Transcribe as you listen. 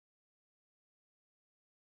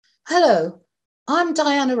Hello, I'm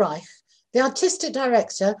Diana Reich, the Artistic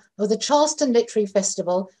Director of the Charleston Literary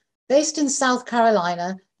Festival based in South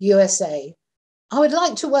Carolina, USA. I would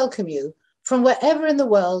like to welcome you from wherever in the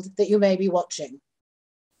world that you may be watching.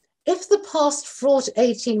 If the past fraught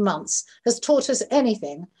 18 months has taught us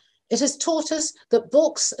anything, it has taught us that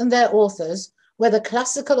books and their authors, whether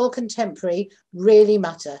classical or contemporary, really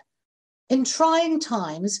matter. In trying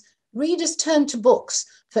times, readers turn to books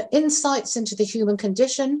for insights into the human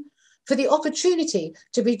condition, for the opportunity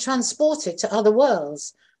to be transported to other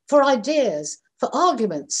worlds, for ideas, for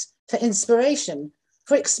arguments, for inspiration,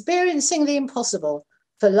 for experiencing the impossible,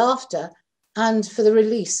 for laughter, and for the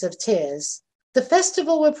release of tears. The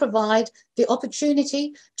festival will provide the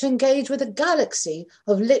opportunity to engage with a galaxy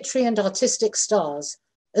of literary and artistic stars,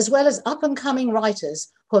 as well as up-and-coming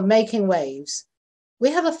writers who are making waves. We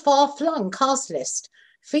have a far-flung cast list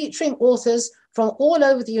featuring authors from all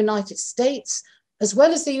over the United States, as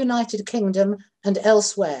well as the United Kingdom and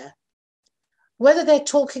elsewhere. Whether they're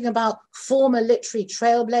talking about former literary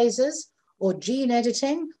trailblazers, or gene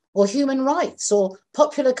editing, or human rights, or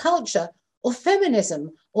popular culture, or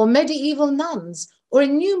feminism, or medieval nuns, or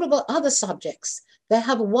innumerable other subjects, they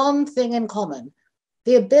have one thing in common: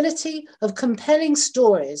 the ability of compelling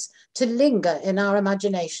stories to linger in our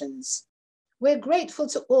imaginations. We're grateful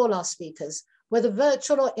to all our speakers, whether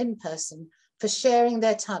virtual or in person, for sharing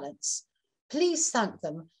their talents. Please thank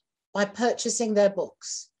them by purchasing their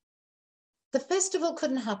books. The festival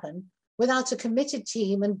couldn't happen without a committed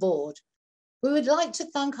team and board. We would like to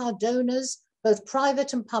thank our donors, both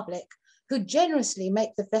private and public, who generously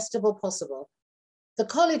make the festival possible. The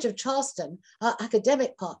College of Charleston, our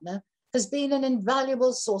academic partner, has been an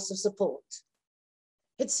invaluable source of support.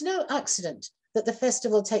 It's no accident that the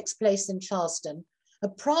festival takes place in Charleston, a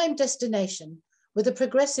prime destination with a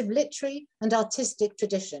progressive literary and artistic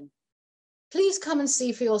tradition. Please come and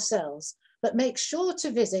see for yourselves, but make sure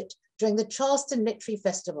to visit during the Charleston Literary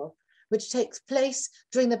Festival, which takes place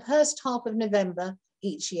during the first half of November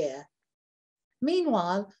each year.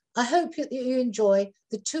 Meanwhile, I hope that you enjoy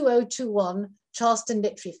the 2021 Charleston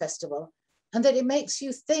Literary Festival and that it makes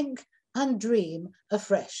you think and dream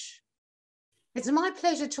afresh. It's my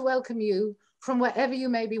pleasure to welcome you from wherever you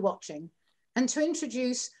may be watching and to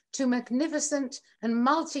introduce two magnificent and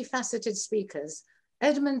multifaceted speakers,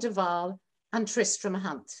 Edmund de Waal and Tristram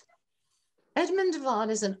Hunt. Edmund de Waal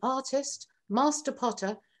is an artist, master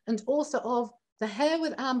potter, and author of The Hare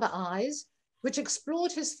with Amber Eyes, which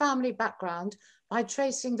explored his family background by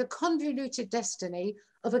tracing the convoluted destiny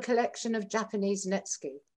of a collection of Japanese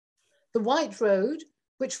netsuke. The White Road,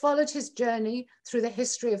 which followed his journey through the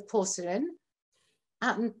history of porcelain,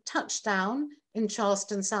 and Touchdown in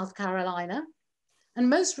Charleston, South Carolina, and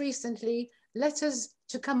most recently, Letters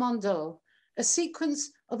to Camondo, a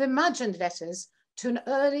sequence of imagined letters to an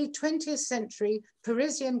early 20th century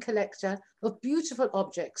Parisian collector of beautiful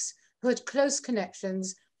objects who had close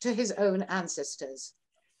connections to his own ancestors.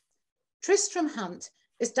 Tristram Hunt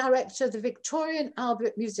is director of the Victoria and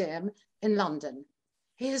Albert Museum in London.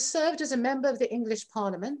 He has served as a member of the English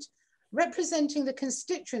Parliament, representing the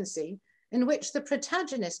constituency in which the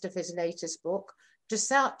protagonist of his latest book,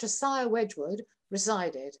 Josiah Wedgwood,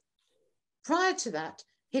 resided. Prior to that,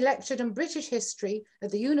 he lectured in British history at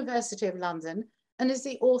the University of London and is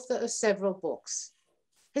the author of several books.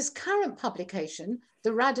 His current publication,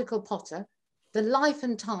 The Radical Potter, The Life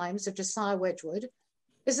and Times of Josiah Wedgwood,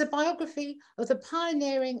 is a biography of the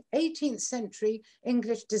pioneering 18th century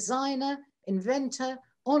English designer, inventor,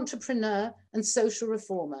 entrepreneur, and social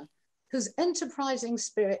reformer, whose enterprising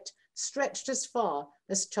spirit stretched as far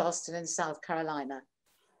as Charleston in South Carolina.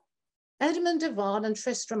 Edmund de Waal and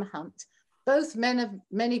Tristram Hunt, both men of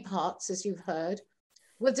many parts, as you've heard,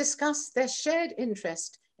 will discuss their shared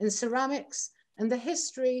interest in ceramics and the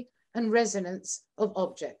history and resonance of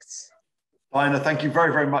objects. Diana, thank you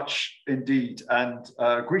very, very much indeed. And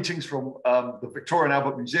greetings from the Victoria and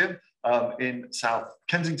Albert Museum in South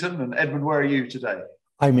Kensington. And Edmund, where are you today?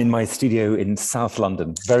 I'm in my studio in South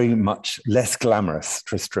London, very much less glamorous,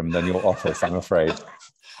 Tristram, than your office, I'm afraid.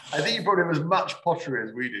 I think you brought in as much pottery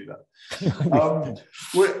as we do that.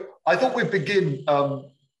 I thought we'd begin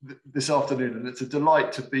this afternoon, and it's a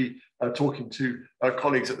delight to be talking to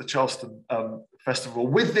colleagues at the Charleston Festival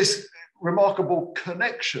with this remarkable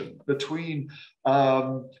connection between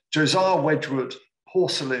Josiah Wedgwood,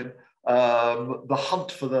 porcelain, the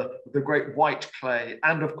hunt for the great white clay,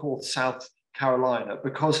 and of course South Carolina,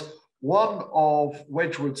 because one of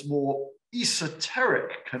Wedgwood's more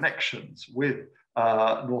esoteric connections with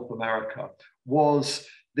North America was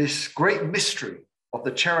this great mystery of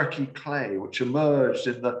the Cherokee clay, which emerged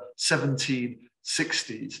in the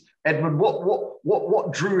 60s. Edmund,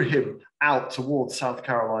 what drew him out towards South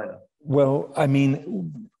Carolina? Well, I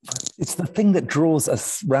mean, it's the thing that draws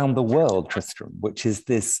us around the world, Tristram, which is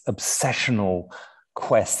this obsessional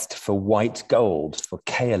quest for white gold, for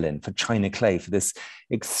kaolin, for china clay, for this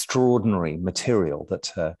extraordinary material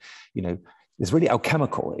that, is really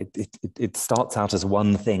alchemical. It starts out as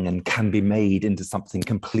one thing and can be made into something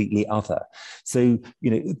completely other. So,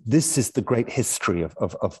 this is the great history of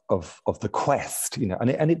the quest,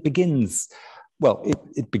 and it begins. Well,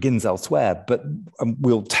 it begins elsewhere, but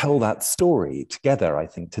we'll tell that story together, I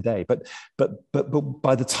think, today. But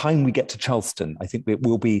by the time we get to Charleston, I think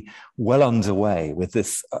we'll be well underway with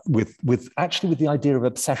this, with the idea of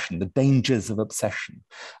obsession, the dangers of obsession,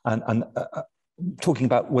 and talking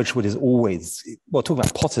about Wedgwood is always, well, talking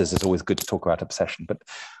about potters is always good to talk about obsession, but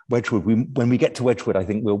Wedgwood, when we get to Wedgwood, I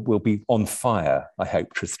think we'll be on fire, I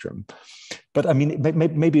hope, Tristram. But I mean,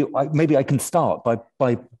 maybe I can start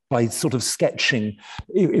by sort of sketching,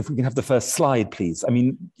 if we can have the first slide, please. I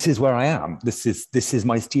mean, this is where I am. This is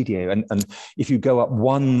my studio. And if you go up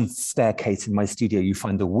one staircase in my studio, you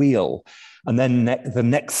find a wheel. And then the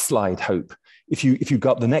next slide, Hope, if you go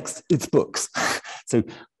up the next, it's books. So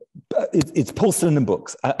it's porcelain and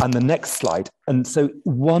books, and the next slide. And so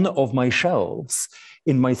one of my shelves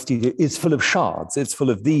in my studio is full of shards. It's full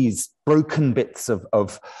of these broken bits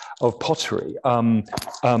of pottery. You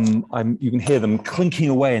can hear them clinking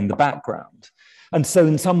away in the background. And so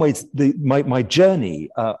in some ways, my journey,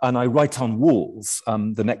 and I write on walls,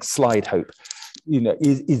 the next slide, Hope,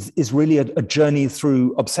 is really a journey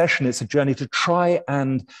through obsession. It's a journey to try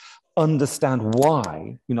and understand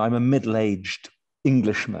why, I'm a middle-aged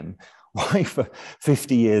Englishman, why for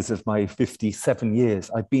 50 years of my 57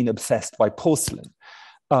 years, I've been obsessed by porcelain.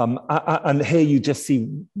 And here you just see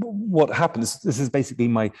what happens. This is basically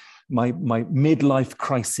my midlife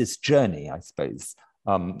crisis journey, I suppose,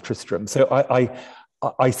 Tristram. So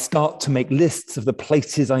I start to make lists of the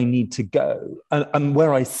places I need to go. And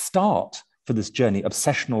where I start for this journey,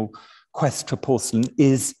 obsessional quest for porcelain,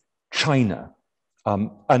 is China.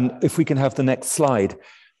 And if we can have the next slide,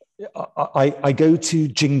 I go to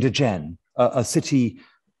Jingdezhen, a city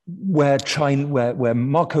where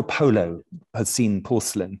Marco Polo has seen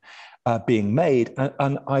porcelain being made,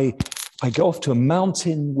 and I go off to a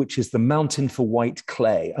mountain, which is the mountain for white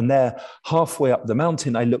clay. And there, halfway up the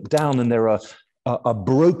mountain, I look down, and there are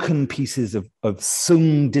broken pieces of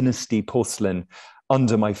Sung dynasty porcelain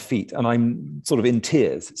under my feet, and I'm sort of in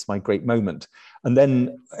tears. It's my great moment. And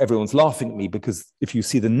then everyone's laughing at me, because if you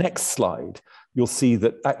see the next slide, you'll see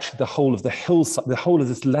that actually the whole of the hillside, the whole of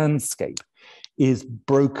this landscape is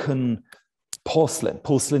broken porcelain.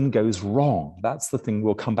 Porcelain goes wrong. That's the thing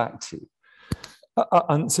we'll come back to.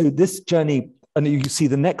 And so this journey, and you see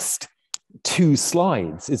the next two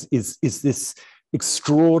slides, is this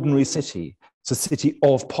extraordinary city. It's a city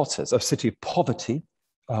of potters, a city of poverty.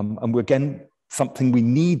 And we're again, something we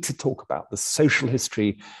need to talk about, the social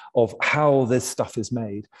history of how this stuff is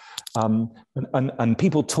made. And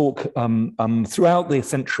people talk throughout the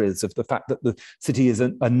centuries of the fact that the city is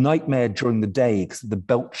a nightmare during the day because of the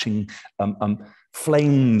belching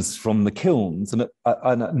flames from the kilns, and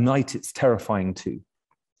at night it's terrifying too.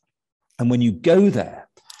 And when you go there,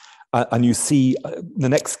 and you see the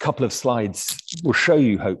next couple of slides will show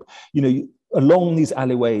you, Hope, along these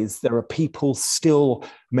alleyways, there are people still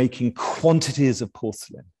making quantities of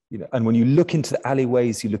porcelain. And when you look into the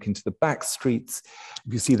alleyways, you look into the back streets.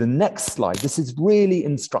 If you see the next slide, this is really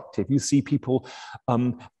instructive. You see people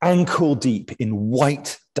ankle deep in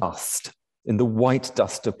white dust, in the white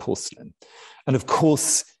dust of porcelain. And of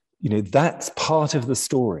course, that's part of the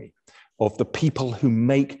story of the people who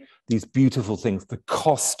make these beautiful things. The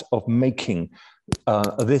cost of making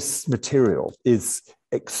this material is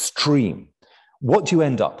extreme. What do you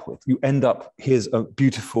end up with? You end up, here's a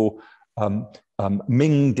beautiful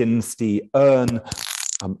Ming Dynasty urn,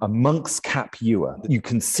 a monk's cap ewer. You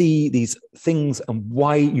can see these things and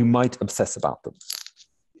why you might obsess about them.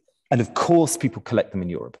 And of course, people collect them in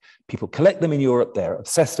Europe. People collect them in Europe, they're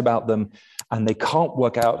obsessed about them, and they can't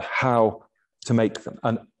work out how to make them.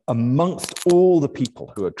 And amongst all the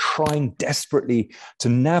people who are trying desperately to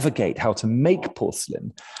navigate how to make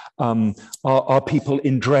porcelain are people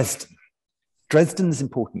in Dresden. Dresden is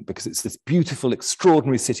important because it's this beautiful,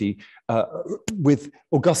 extraordinary city with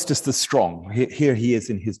Augustus the Strong. Here he is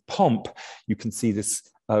in his pomp. You can see this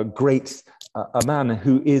great a man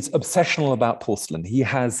who is obsessional about porcelain. He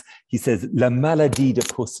says, La maladie de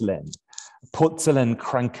porcelaine,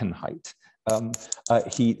 Porzellankrankheit.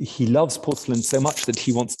 He loves porcelain so much that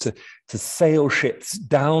he wants to sail ships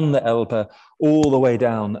down the Elbe all the way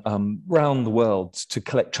down around the world to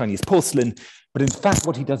collect Chinese porcelain. But in fact,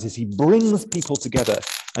 what he does is he brings people together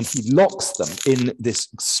and he locks them in this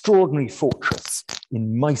extraordinary fortress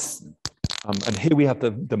in Meissen. And here we have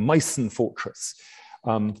the Meissen fortress.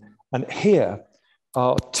 And here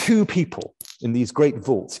are two people in these great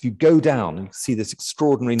vaults. If you go down and you see this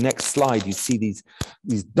extraordinary next slide, you see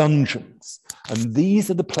these dungeons. And these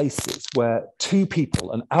are the places where two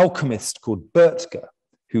people, an alchemist called Bertger,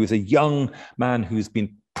 who is a young man who's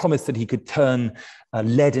been promised that he could turn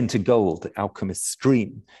lead into gold, the alchemist's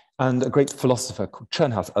dream, and a great philosopher called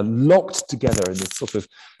Tschernhaus, are locked together in this sort of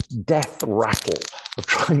death rattle of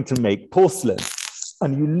trying to make porcelain.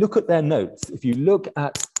 And you look at their notes, if you look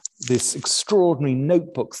at this extraordinary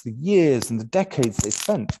notebooks, the years and the decades they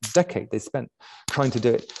spent trying to do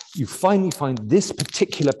it, you finally find this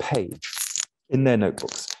particular page in their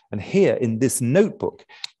notebooks. And here in this notebook,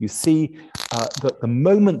 you see that the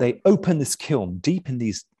moment they open this kiln deep in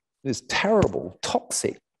this terrible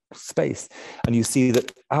toxic space, and you see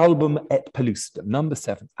that album et pellucidum, number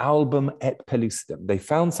 7, album et pellucidum. They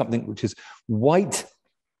found something which is white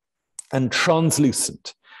and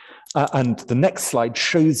translucent. And the next slide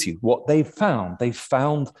shows you what they've found. They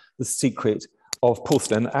found the secret of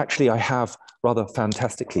porcelain. Actually, I have rather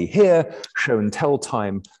fantastically here, show and tell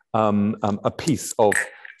time, a piece of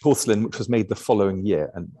porcelain which was made the following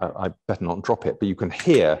year. And I better not drop it, but you can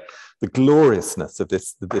hear the gloriousness of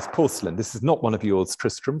this porcelain. This is not one of yours,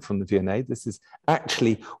 Tristram, from the V&A. This is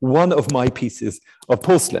actually one of my pieces of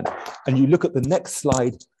porcelain. And you look at the next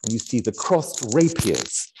slide and you see the crossed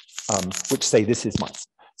rapiers, which say this is mine.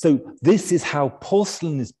 So this is how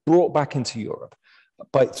porcelain is brought back into Europe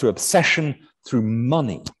through obsession, through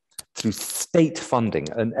money, through state funding.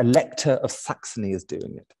 An elector of Saxony is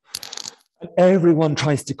doing it. And everyone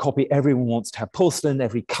tries to copy, everyone wants to have porcelain,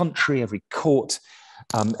 every country, every court,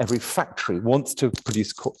 every factory wants to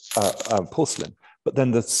produce porcelain. But then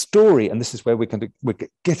the story, and this is where we're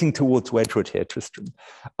getting towards Wedgwood here, Tristram,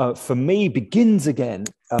 for me begins again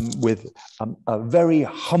with a very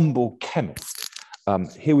humble chemist.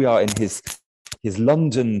 Here we are in his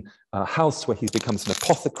London house where he becomes an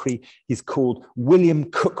apothecary. He's called William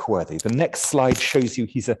Cookworthy. The next slide shows you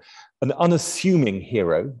he's an unassuming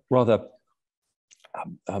hero, rather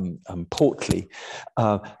portly,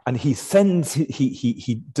 and he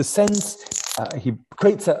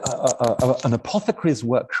creates an apothecary's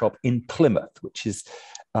workshop in Plymouth, which is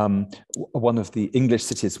one of the English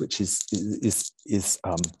cities which is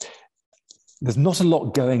there's not a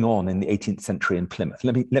lot going on in the 18th century in Plymouth.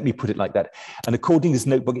 Let me put it like that. And according to his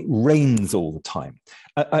notebook, it rains all the time.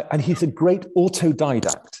 And he's a great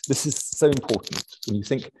autodidact. This is so important when you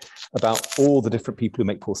think about all the different people who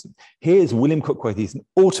make porcelain. Here's William Cookworthy. He's an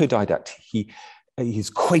autodidact.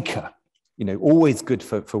 He's Quaker, always good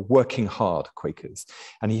for working hard, Quakers.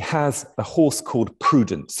 And he has a horse called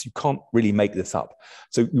Prudence. You can't really make this up.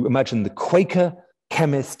 So you imagine the Quaker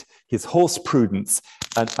chemist, his horse Prudence,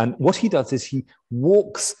 and what he does is he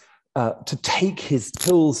walks to take his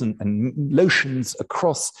pills and lotions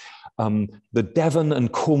across the Devon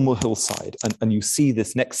and Cornwall hillside, and you see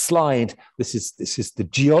this next slide. This is the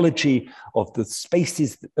geology of the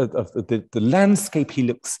spaces of the landscape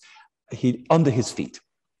he under his feet.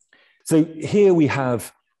 So here we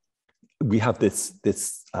have this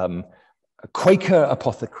Quaker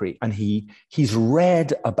apothecary, and he's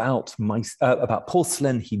read about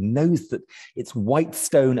porcelain. He knows that it's white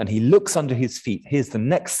stone, and he looks under his feet. Here's the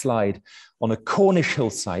next slide on a Cornish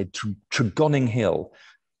hillside, Tregonning Hill.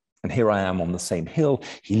 And here I am on the same hill.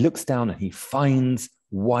 He looks down and he finds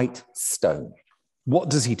white stone. What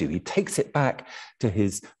does he do? He takes it back to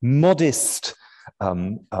his modest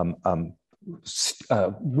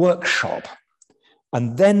workshop.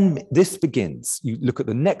 And then this begins. You look at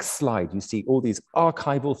the next slide, you see all these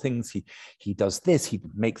archival things. He does this, he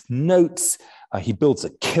makes notes, he builds a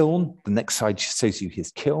kiln. The next slide shows you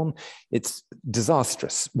his kiln. It's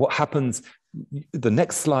disastrous. What happens, the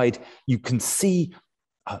next slide, you can see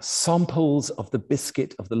samples of the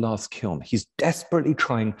biscuit of the last kiln. He's desperately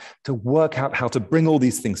trying to work out how to bring all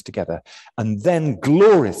these things together. And then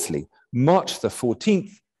gloriously, March the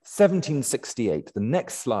 14th, 1768, the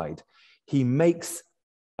next slide, he makes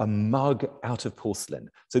a mug out of porcelain.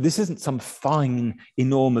 So this isn't some fine,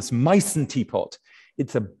 enormous Meissen teapot.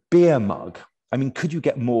 It's a beer mug. I mean, could you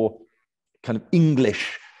get more kind of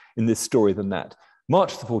English in this story than that?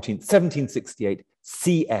 March the 14th, 1768,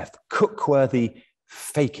 CF, Cookworthy,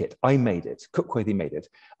 fake it. I made it. Cookworthy made it.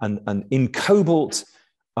 And in cobalt,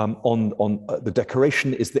 on the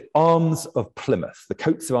decoration is the arms of Plymouth, the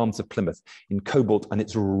coats of arms of Plymouth in cobalt, and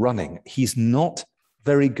it's running. He's not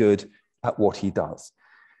very good at what he does.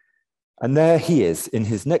 And there he is in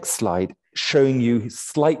his next slide, showing you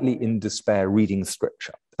slightly in despair reading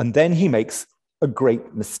scripture. And then he makes a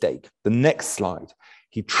great mistake. The next slide,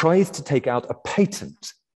 he tries to take out a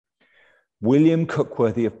patent. William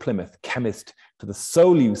Cookworthy of Plymouth, chemist, for the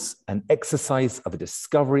sole use and exercise of a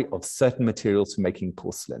discovery of certain materials for making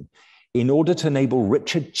porcelain, in order to enable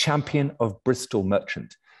Richard Champion of Bristol,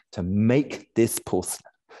 merchant, to make this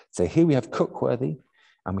porcelain. So here we have Cookworthy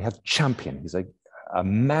and we have Champion, who's a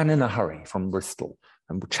man in a hurry from Bristol,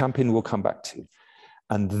 and Champion we'll come back to.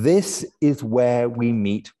 And this is where we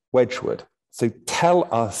meet Wedgwood. So tell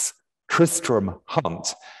us, Tristram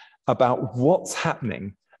Hunt, about what's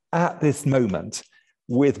happening at this moment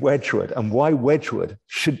with Wedgwood and why Wedgwood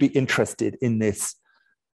should be interested in this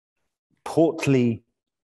portly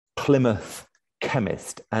Plymouth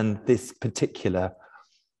chemist and this particular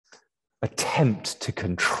attempt to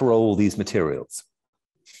control these materials.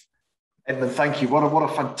 Edmund, thank you. What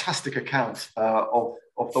a fantastic account of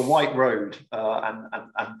the White Road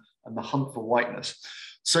and the hunt for whiteness.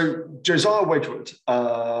 So Josiah Wedgwood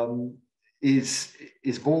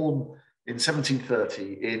is born in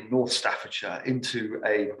 1730 in North Staffordshire into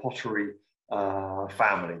a pottery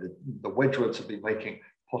family. The Wedgwoods have been making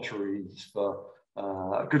potteries for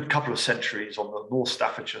a good couple of centuries on the North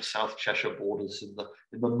Staffordshire, South Cheshire borders in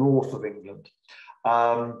the north of England.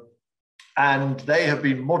 And they have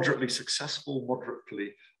been moderately successful,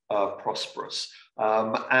 moderately prosperous,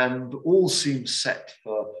 and all seems set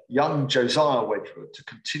for young Josiah Wedgwood to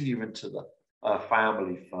continue into the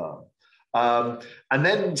family firm. And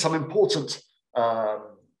then some important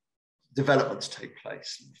developments take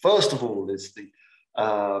place. First of all is the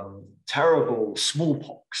terrible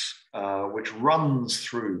smallpox, which runs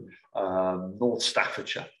through North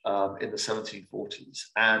Staffordshire in the 1740s.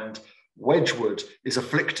 And Wedgwood is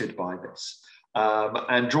afflicted by this.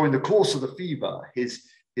 And during the course of the fever, his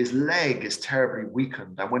leg is terribly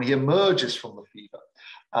weakened. And when he emerges from the fever,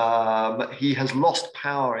 he has lost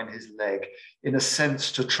power in his leg, in a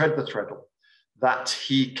sense, to tread the treadle, that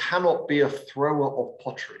he cannot be a thrower of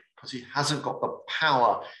pottery because he hasn't got the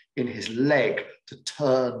power in his leg to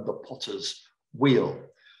turn the potter's wheel.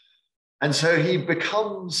 And so he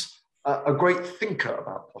becomes a great thinker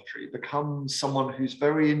about pottery, becomes someone who's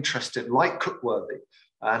very interested, like Cookworthy,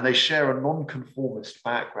 and they share a nonconformist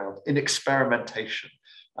background in experimentation.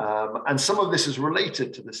 And some of this is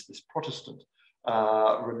related to this Protestant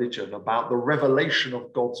religion about the revelation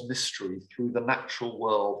of God's mystery through the natural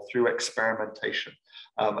world, through experimentation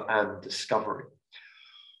and discovery.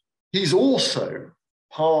 He's also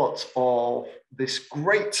part of this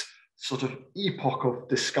great sort of epoch of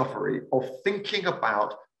discovery, of thinking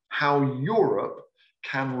about how Europe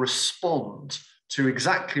can respond to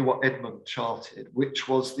exactly what Edmund charted, which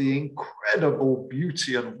was the incredible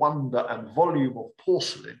beauty and wonder and volume of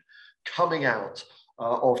porcelain coming out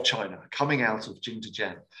of China, coming out of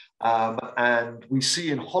Jingdezhen. And we see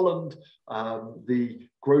in Holland the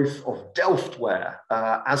growth of Delftware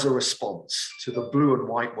as a response to the blue and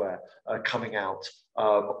white ware coming out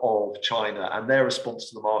of China and their response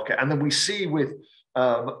to the market. And then we see with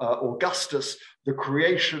Augustus the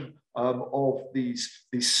creation of these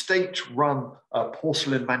state-run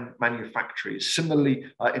porcelain manufactories, similarly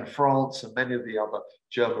in France and many of the other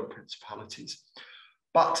German principalities.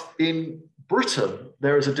 But in Britain,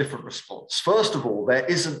 there is a different response. First of all, there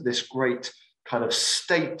isn't this great kind of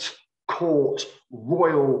state, court,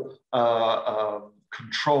 royal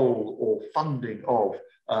control or funding of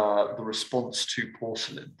the response to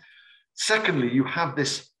porcelain. Secondly, you have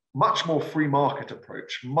this much more free market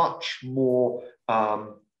approach, much more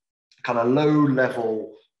kind of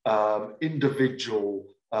low-level, individual,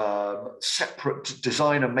 separate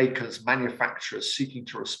designer makers, manufacturers seeking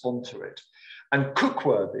to respond to it. And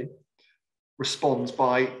Cookworthy responds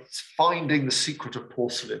by finding the secret of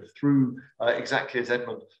porcelain through, exactly as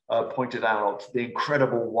Edmund pointed out, the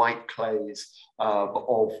incredible white clays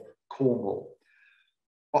of Cornwall.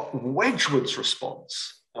 But Wedgwood's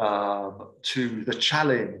response to the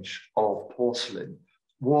challenge of porcelain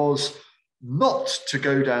was not to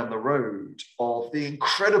go down the road of the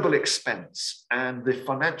incredible expense and the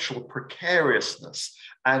financial precariousness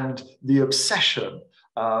and the obsession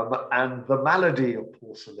and the malady of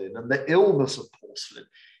porcelain and the illness of porcelain.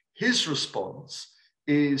 His response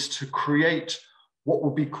is to create what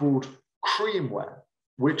would be called creamware,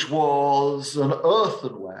 which was an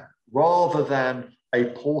earthenware rather than a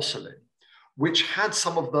porcelain, which had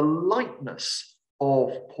some of the lightness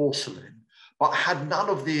of porcelain, but had none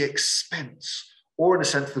of the expense or in a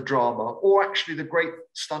sense the drama, or actually the great,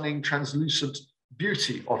 stunning, translucent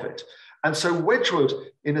beauty of it. And so Wedgwood,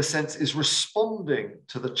 in a sense, is responding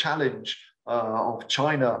to the challenge of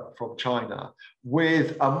China from China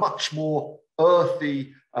with a much more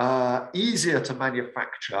earthy, easier to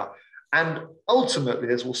manufacture, and ultimately,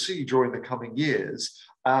 as we'll see during the coming years,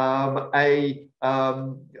 a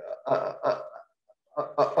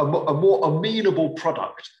more amenable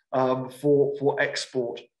product for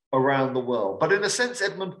export around the world. But in a sense,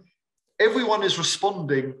 Edmund, everyone is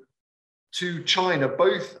responding to China,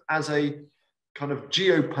 both as a kind of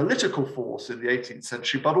geopolitical force in the 18th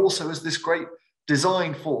century, but also as this great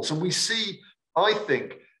design force. And we see, I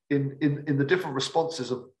think, in the different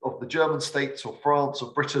responses of the German states or France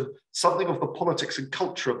or Britain, something of the politics and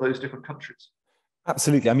culture of those different countries.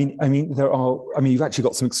 Absolutely. I mean, you've actually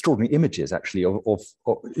got some extraordinary images, actually, of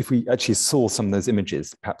if we actually saw some of those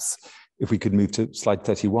images, perhaps if we could move to slide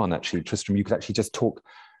 31, actually, Tristram, you could actually just talk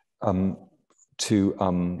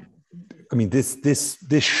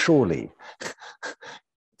this surely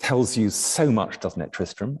tells you so much, doesn't it,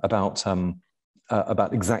 Tristram, about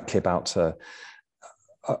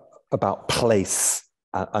place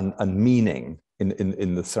and meaning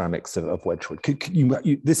in the ceramics of Wedgwood.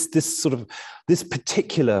 This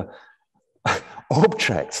particular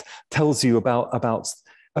object tells you about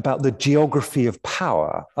the geography of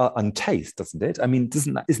power and taste, doesn't it? I mean,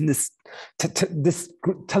 isn't this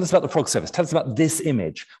tell us about the frog service, tell us about this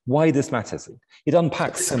image, why this matters. It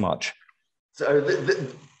unpacks so much. So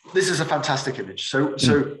this is a fantastic image. So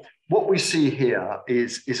what we see here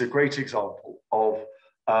is a great example of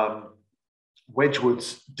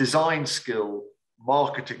Wedgwood's design skill,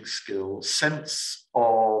 marketing skill, sense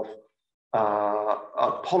of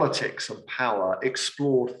politics and power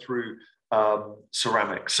explored through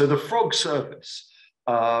ceramics. So the frog service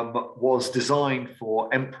was designed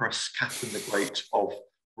for Empress Catherine the Great of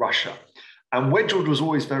Russia. And Wedgwood was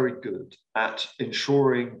always very good at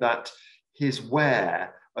ensuring that his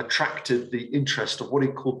ware attracted the interest of what he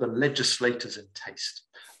called the legislators in taste.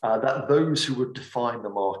 That those who would define the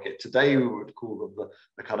market. Today we would call them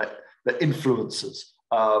the influencers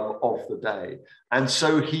of the day. And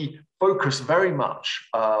so he focused very much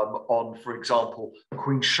on, for example,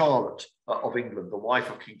 Queen Charlotte of England, the wife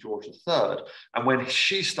of King George III. And when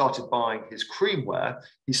she started buying his creamware,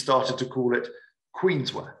 he started to call it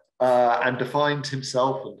Queensware, and defined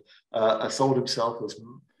himself and sold himself as,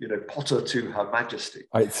 Potter to Her Majesty.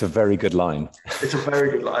 It's a very good line. It's a very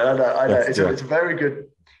good line. I know. Yes, it's a very good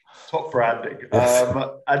top branding. Yes.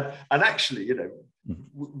 And actually,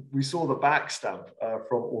 we saw the back stamp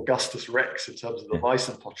from Augustus Rex in terms of the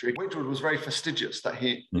Meissen pottery. Wedgwood was very fastidious that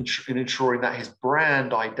in ensuring that his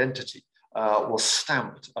brand identity was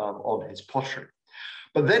stamped on his pottery.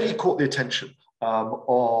 But then he caught the attention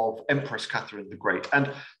of Empress Catherine the Great.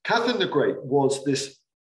 And Catherine the Great was this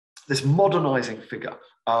modernizing figure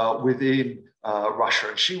within Russia,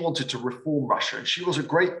 and she wanted to reform Russia, and she was a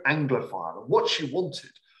great Anglophile. And what she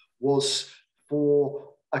wanted was for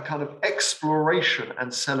a kind of exploration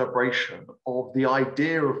and celebration of the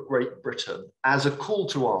idea of Great Britain as a call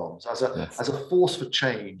to arms, as a force for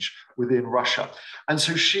change within Russia. And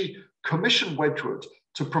so she commissioned Wedgwood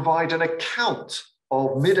to provide an account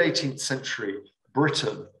of mid-18th century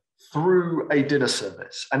Britain through a dinner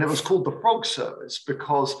service. And it was called the Frog Service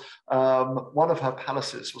because one of her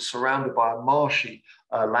palaces was surrounded by a marshy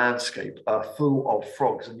landscape full of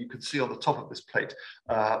frogs. And you can see on the top of this plate,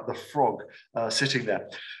 the frog sitting there.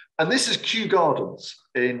 And this is Kew Gardens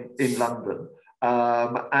in London.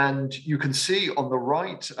 And you can see on the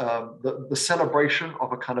right, the celebration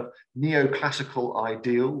of a kind of neoclassical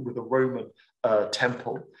ideal with a Roman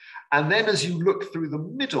temple. And then as you look through the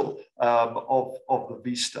middle of the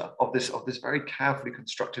vista, of this very carefully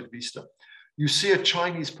constructed vista, you see a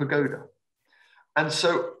Chinese pagoda. And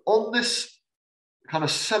so on this kind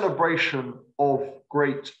of celebration of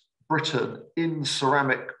Great Britain in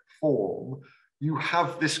ceramic form, you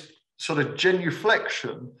have this sort of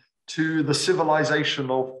genuflection to the civilization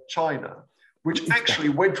of China, which actually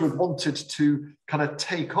Wedgwood wanted to kind of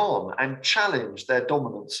take on and challenge their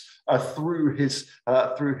dominance through his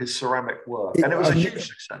ceramic work. And it was a huge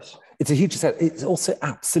success. It's a huge success. It's also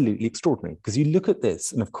absolutely extraordinary because you look at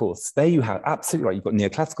this, and of course, there you have, absolutely right, you've got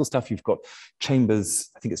neoclassical stuff, you've got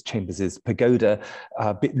Chambers, I think it's Chambers' pagoda,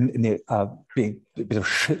 a bit of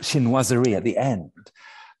chinoiserie at the end.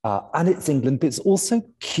 And it's England, but it's also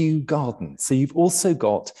Kew Gardens. So you've also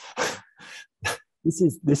got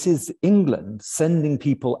This is England sending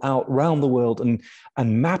people out around the world and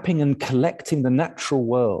mapping and collecting the natural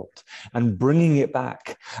world and bringing it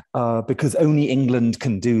back, because only England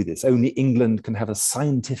can do this. Only England can have a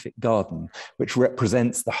scientific garden which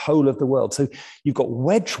represents the whole of the world. So you've got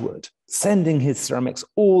Wedgwood sending his ceramics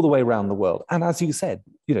all the way around the world. And as you said,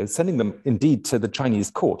 sending them indeed to the Chinese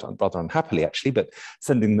court, rather unhappily actually, but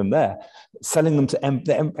sending them there, selling them to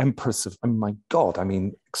the Empress of, oh my God, I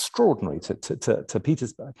mean, extraordinary, to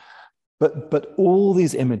Petersburg. But all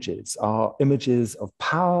these images are images of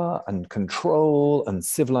power and control and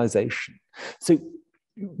civilization. So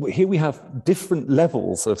here we have different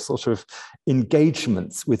levels of sort of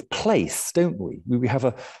engagements with place, don't we? We have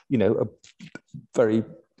a very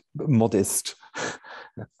modest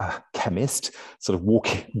chemist sort of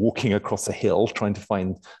walking across a hill trying to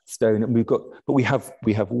find stone, and we have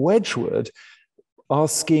Wedgwood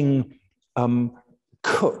asking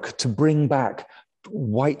Cook to bring back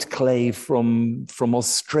white clay from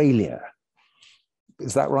Australia.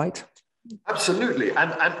 Is that right? Absolutely,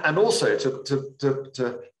 and also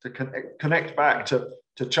to connect back to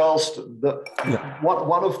Charleston,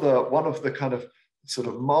 one of the kind of sort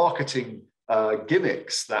of marketing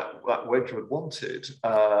gimmicks that Wedgwood wanted,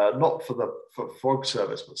 not for Frog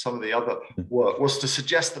Service, but some of the other work, was to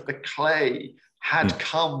suggest that the clay had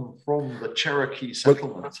come from the Cherokee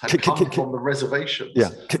settlements, had come from the reservations. Yeah,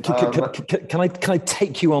 can I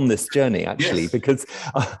take you on this journey actually? Yes. Because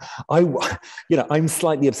I'm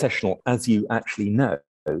slightly obsessional, as you actually know.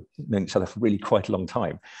 Known each other for really quite a long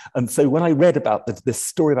time, and so when I read about this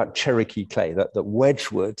story about Cherokee clay, that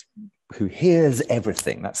Wedgwood, who hears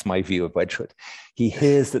everything, that's my view of Wedgwood, he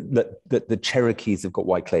hears that the Cherokees have got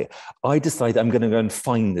white clay. I decided I'm going to go and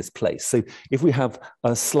find this place. So if we have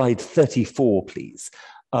slide 34, please.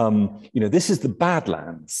 This is the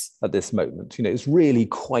Badlands at this moment. It's really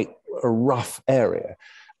quite a rough area.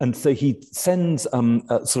 And so he sends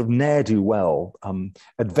a sort of ne'er-do-well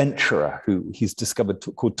adventurer who he's discovered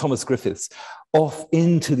called Thomas Griffiths off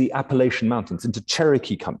into the Appalachian Mountains, into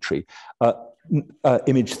Cherokee country.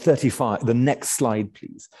 Image 35, the next slide,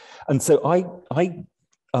 please. And so I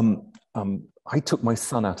took my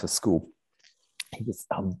son out of school. He was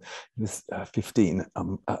 15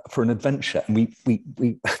 for an adventure, and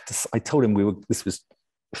I told him this was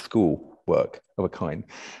school work of a kind.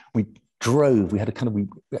 We drove. We had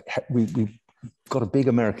we got a big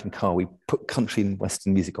American car. We put country and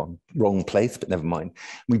Western music on. Wrong place, but never mind.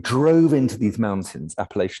 We drove into these mountains,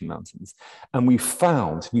 Appalachian Mountains, and we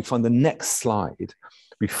found the next slide.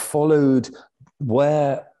 We followed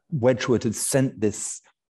where Wedgwood had sent this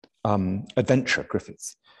adventurer,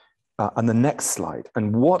 Griffiths, and the next slide.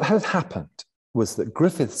 And what had happened was that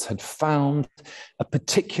Griffiths had found a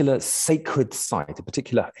particular sacred site, a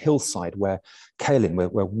particular hillside where kaolin,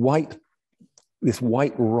 where this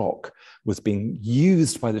white rock was being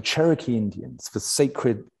used by the Cherokee Indians for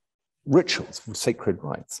sacred rituals, for sacred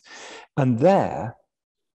rites. And there,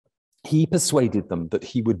 he persuaded them that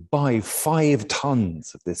he would buy 5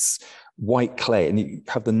 tons of this white clay. And you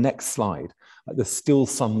have the next slide. There's still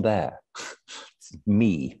some there.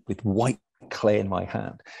 Me with white clay in my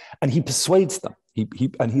hand. And he persuades them.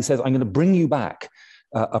 He says, I'm going to bring you back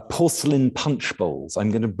a porcelain punch bowls. I'm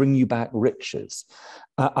going to bring you back riches.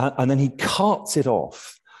 And then he carts it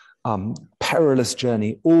off, perilous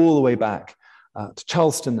journey all the way back to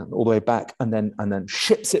Charleston, and all the way back, and then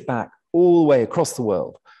ships it back all the way across the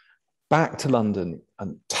world, back to London,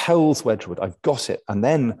 and tells Wedgwood, I've got it. And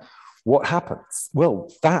then what happens?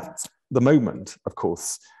 Well, that's the moment, of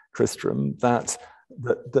course, Tristram, that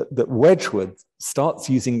Wedgwood starts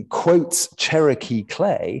using, quotes, Cherokee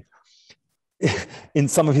clay in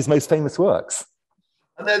some of his most famous works.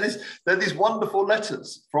 And there are these wonderful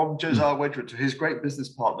letters from Josiah Wedgwood to his great business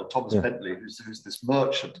partner, Thomas Bentley, who's this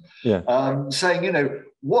merchant, saying,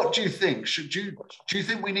 what do you think? Do you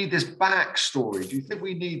think we need this backstory? Do you think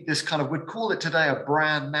we need this kind of, we'd call it today a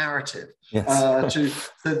brand narrative, so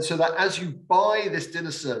that as you buy this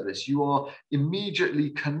dinner service, you are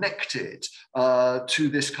immediately connected to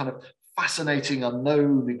this kind of fascinating,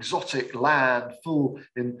 unknown, exotic land, full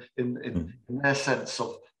in their sense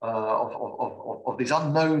of these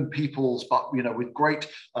unknown peoples, but with great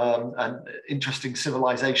and interesting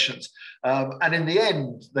civilizations. And in the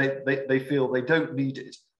end, they feel they don't need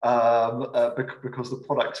it because the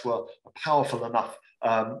products were powerful enough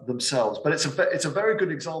themselves. But it's a very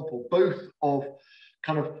good example, both of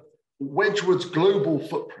kind of Wedgwood's global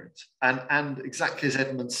footprint and exactly as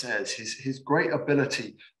Edmund says, his great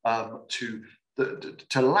ability to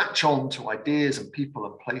latch on to ideas and people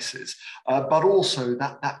and places, but also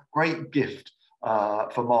that great gift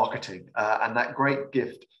for marketing and that great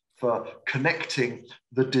gift for connecting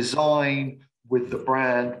the design with the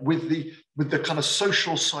brand, with the kind of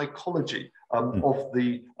social psychology of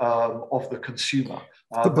the consumer.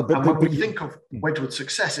 And when we think of Wedgwood's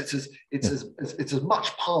success, it's as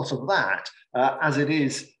much part of that as it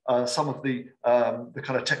is some of the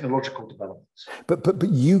kind of technological developments. But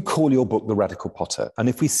you call your book The Radical Potter, and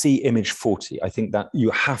if we see image 40, I think that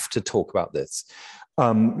you have to talk about this,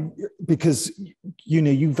 because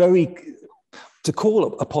to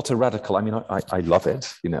call a potter radical. I mean, I love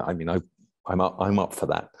it. I mean, I'm up for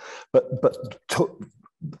that. But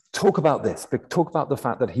talk about this. But talk about the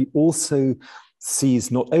fact that he also sees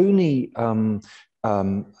not only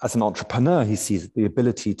as an entrepreneur, he sees the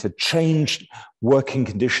ability to change working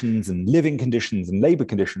conditions and living conditions and labor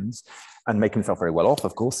conditions, and make himself very well off,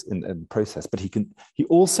 of course, in the process. But he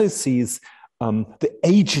also sees the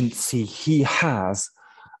agency he has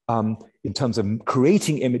in terms of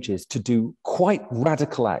creating images to do quite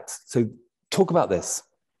radical acts. So talk about this.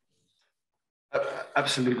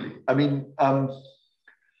 Absolutely. I mean,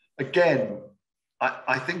 again,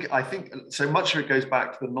 I think so much of it goes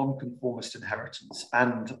back to the nonconformist inheritance,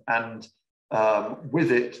 and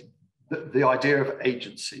with it the idea of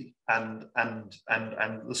agency and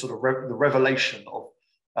the sort of the revelation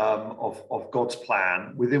of God's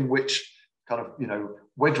plan, within which kind of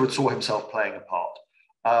Wedgwood saw himself playing a part.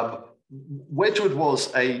 Wedgwood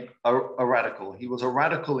was a radical. He was a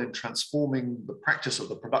radical in transforming the practice of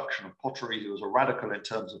the production of pottery. He was a radical in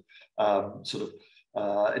terms of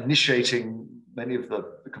initiating many of the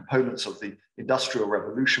components of the Industrial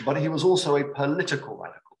Revolution, but he was also a political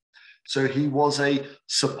radical. So he was a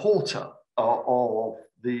supporter of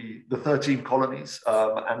the 13 colonies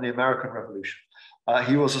and the American Revolution.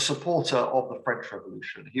 He was a supporter of the French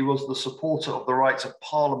Revolution. He was the supporter of the rights of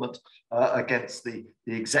Parliament against the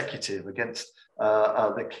executive, against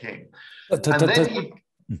the king.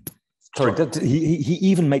 He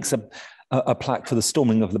even makes a plaque for the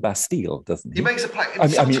storming of the Bastille, doesn't he? He makes a plaque. I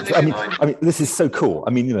mean, this is so cool.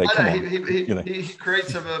 I mean, come on. He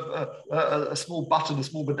creates a small button, a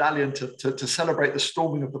small medallion to celebrate the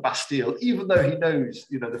storming of the Bastille, even though he knows,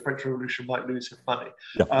 the French Revolution might lose him money.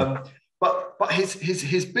 Yeah. But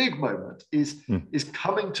his big moment is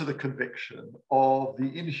coming to the conviction of the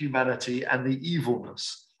inhumanity and the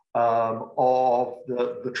evilness of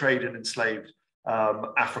the trade in enslaved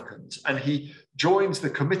Africans, and he joins the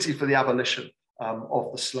Committee for the Abolition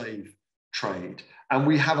of the Slave Trade. And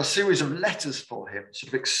we have a series of letters for him, sort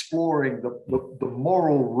of exploring the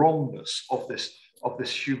moral wrongness of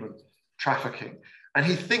this human trafficking. And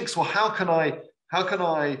he thinks, well, how can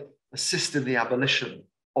I assist in the abolition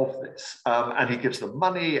of this? And he gives them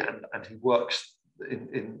money, and he works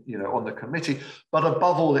on the committee. But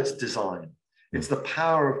above all, it's design. It's the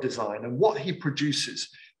power of design. And what he produces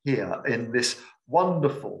here in this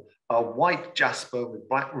wonderful white jasper with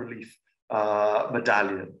black relief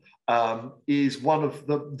medallion is one of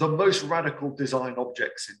the most radical design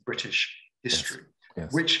objects in British history,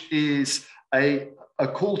 yes. Which is a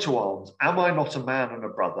call to arms. Am I not a man and a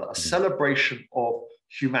brother? A celebration of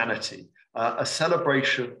humanity, a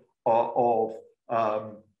celebration of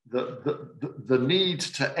the need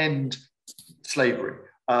to end slavery.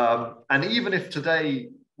 And even if today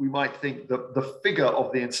we might think that the figure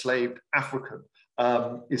of the enslaved African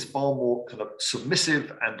is far more kind of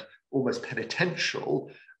submissive and almost penitential,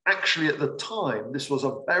 actually at the time, this was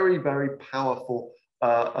a very, very powerful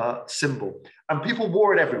symbol. And people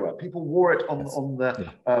wore it everywhere. People wore it on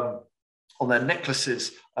their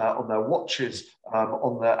necklaces, on their watches,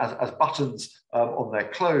 as buttons on their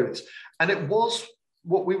clothes. And it was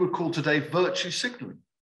what we would call today virtue signaling.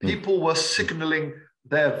 People were signaling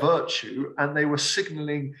their virtue, and they were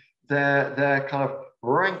signaling their kind of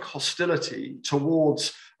rank hostility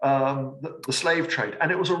towards the slave trade. And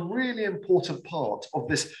it was a really important part of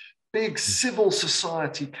this big civil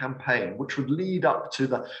society campaign, which would lead up to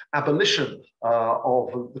the abolition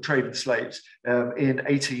of the trade in slaves in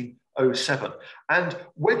 1807. And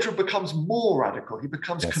Wedgwood becomes more radical. He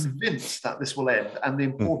becomes convinced that this will end and the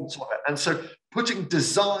importance of it. And so putting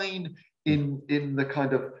design in the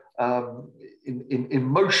kind of in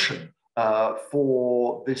motion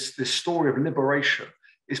for this story of liberation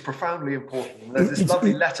is profoundly important. And there's this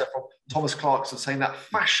lovely letter from Thomas Clarkson saying that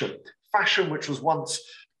fashion, which was once,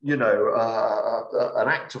 an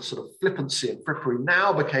act of sort of flippancy and frippery,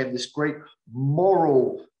 now became this great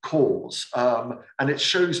moral cause. And it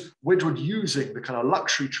shows Wedgwood using the kind of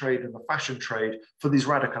luxury trade and the fashion trade for these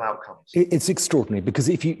radical outcomes. It's extraordinary, because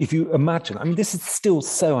if you imagine, I mean, this is still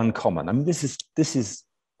so uncommon. I mean, this is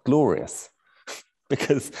glorious.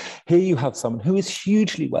 Because here you have someone who is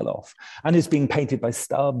hugely well off and is being painted by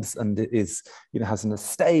Stubbs and is, has an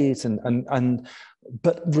estate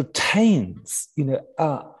but retains,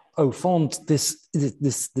 au fond, this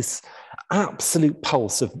absolute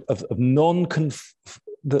pulse of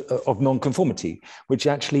nonconformity, which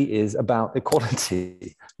actually is about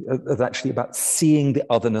equality, is actually about seeing the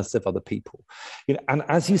otherness of other people. And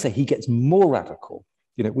as you say, he gets more radical,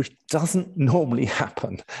 which doesn't normally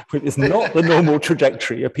happen. It's not the normal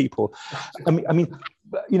trajectory of people. So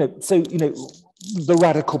the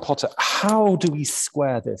radical potter. How do we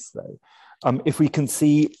square this though? If we can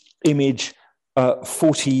see image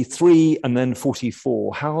 43 and then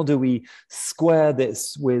 44, how do we square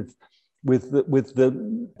this with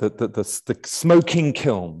the smoking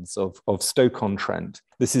kilns of Stoke-on-Trent?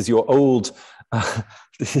 This is your old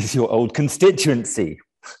constituency.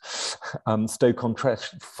 Stoke-on-Trent,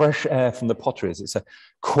 fresh air from the potteries. It's a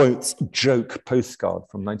quotes joke postcard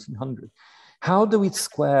from 1900. How do we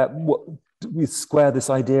square this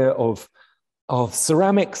idea of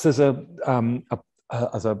ceramics as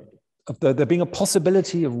there being a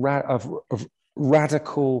possibility of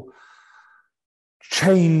radical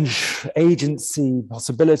change, agency,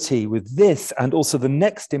 possibility with this, and also the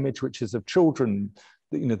next image, which is of children,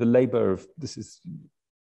 the labor of, this is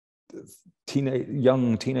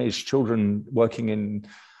young teenage children working in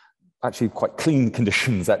actually quite clean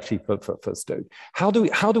conditions actually for Stoke. How do we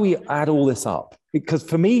add all this up? Because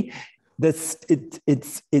for me, it's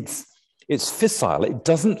fissile. It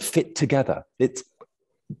doesn't fit together. It's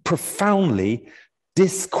profoundly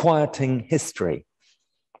disquieting history.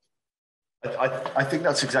 I think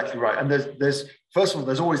that's exactly right. And there's first of all,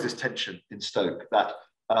 there's always this tension in Stoke that,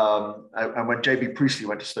 and when J.B. Priestley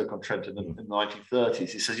went to Stoke-on-Trent in the 1930s,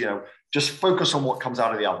 he says, just focus on what comes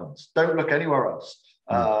out of the ovens. Don't look anywhere else.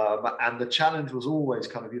 And the challenge was always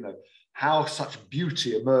kind of, how such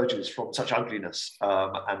beauty emerges from such ugliness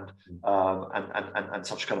and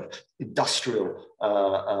such kind of industrial,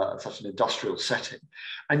 such an industrial setting.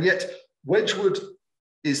 And yet Wedgwood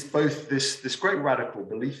is both this great radical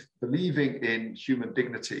believing in human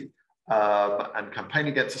dignity and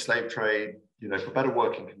campaigning against the slave trade, for better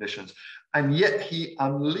working conditions. And yet he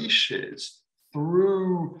unleashes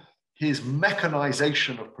through his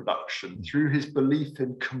mechanization of production, through his belief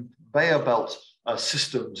in conveyor belt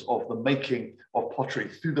systems of the making of pottery,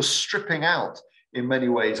 through the stripping out in many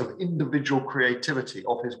ways of individual creativity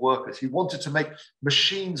of his workers. He wanted to make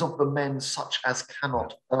machines of the men such as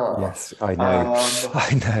cannot err. Yes, I know.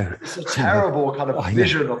 I know. It's a terrible kind of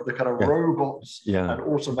vision of the kind of robots and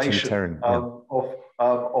automation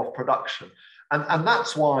of production. And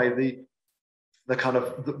that's why the kind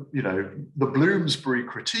of, the Bloomsbury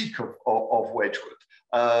critique of Wedgwood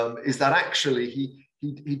is that actually he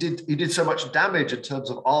did so much damage in terms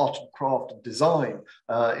of art and craft and design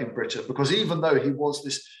in Britain, because even though he was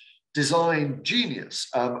this design genius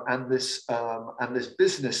and this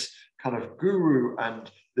business kind of guru and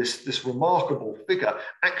this remarkable figure,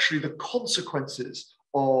 actually the consequences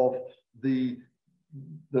of the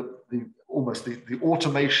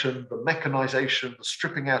automation, the mechanization, the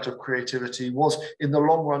stripping out of creativity was in the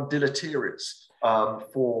long run deleterious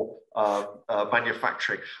for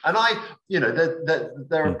manufacturing. And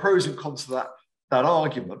there are pros and cons to that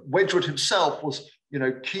argument. Wedgwood himself was,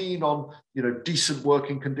 keen on, decent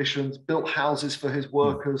working conditions, built houses for his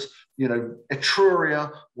workers.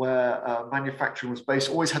 Etruria, where manufacturing was based,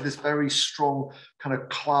 always had this very strong kind of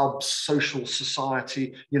club, social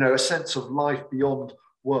society, a sense of life beyond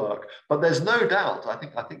work. But there's no doubt, I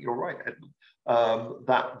think you're right, Edmund,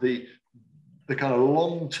 that the kind of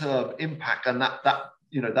long-term impact and that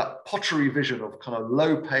pottery vision of kind of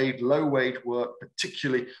low-paid, low-wage work,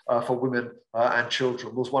 particularly for women and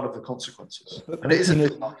children, was one of the consequences. And it is a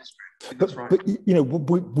history. That's right. But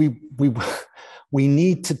we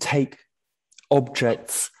need to take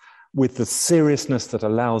objects with the seriousness that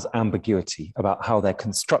allows ambiguity about how they're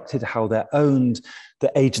constructed, how they're owned, the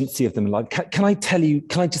agency of them in life. Can I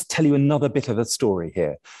just tell you another bit of a story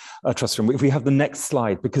here, Tristram? If we have the next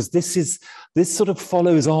slide, because this sort of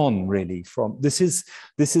follows on really from, this is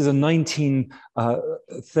a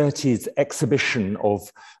 1930s exhibition of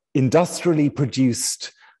industrially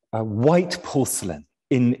produced white porcelain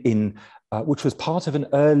which was part of an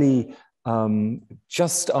early,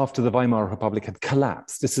 just after the Weimar Republic had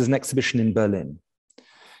collapsed. This is an exhibition in Berlin.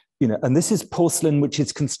 And this is porcelain which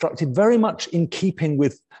is constructed very much in keeping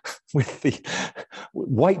with the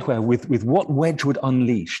whiteware, with what Wedgwood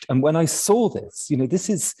unleashed. And when I saw this, this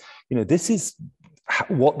is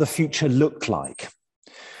what the future looked like.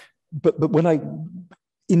 But when I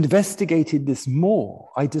investigated this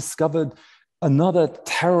more, I discovered another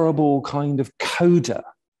terrible kind of coda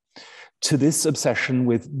to this obsession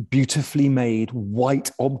with beautifully made white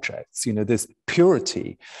objects, this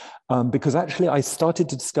purity. Because actually I started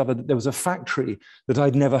to discover that there was a factory that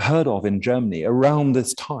I'd never heard of in Germany around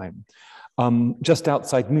this time, just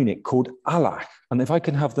outside Munich, called Allach. And if I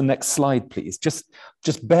can have the next slide, please, just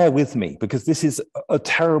bear with me, because this is a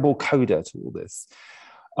terrible coda to all this.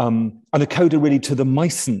 And a coda really to the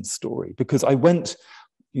Meissen story, because I went,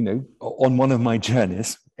 on one of my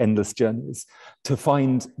journeys, endless journeys, to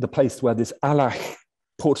find the place where this Allach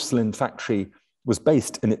porcelain factory was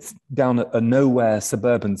based, and it's down a nowhere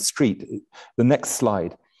suburban street. The next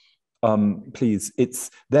slide, please.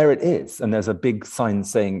 There it is, and there's a big sign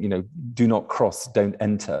saying, do not cross, don't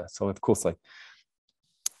enter. So of course I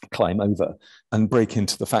climb over and break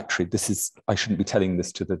into the factory. I shouldn't be telling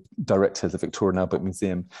this to the director of the Victoria and Albert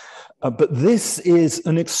Museum, but this is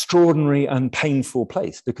an extraordinary and painful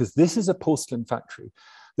place, because this is a porcelain factory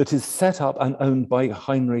that is set up and owned by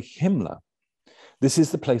Heinrich Himmler. This is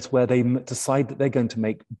the place where they decide that they're going to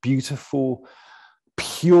make beautiful,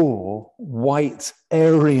 pure, white,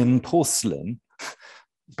 Aryan porcelain,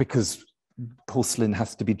 because porcelain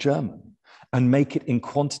has to be German, and make it in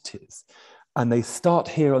quantities. And they start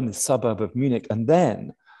here on the suburb of Munich, and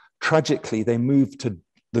then, tragically, they move to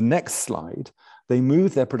the next slide. They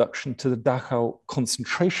move their production to the Dachau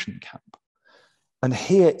concentration camp. And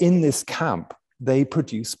here in this camp, they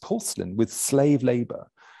produce porcelain with slave labor.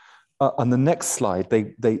 On the next slide,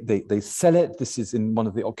 they sell it. This is in one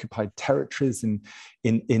of the occupied territories in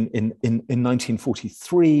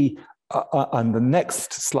 1943. And the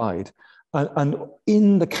next slide, and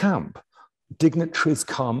in the camp, dignitaries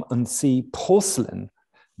come and see porcelain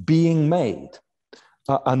being made.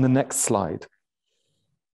 And the next slide.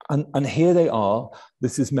 And here they are.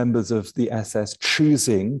 This is members of the SS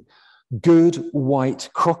choosing good white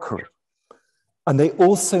crockery. And they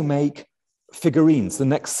also make figurines, the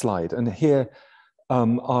next slide. And here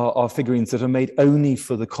are figurines that are made only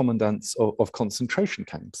for the commandants of concentration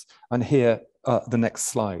camps. And here, the next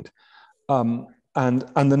slide. And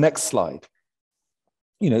the next slide.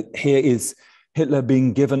 Here is Hitler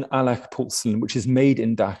being given Allach porcelain, which is made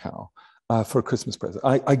in Dachau for a Christmas present.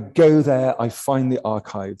 I go there, I find the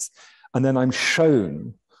archives, and then I'm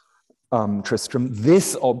shown, Tristram,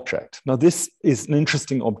 this object. Now, this is an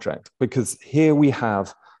interesting object, because here we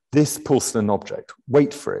have this porcelain object.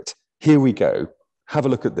 Wait for it. Here we go. Have a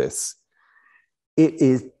look at this. It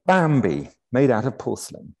is Bambi, made out of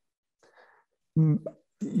porcelain.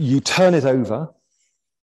 You turn it over,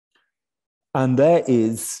 and there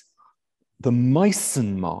is the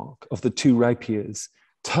Meissen mark of the two rapiers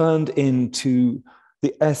turned into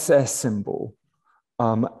the SS symbol.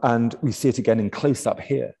 And we see it again in close-up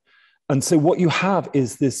here. And so what you have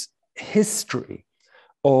is this history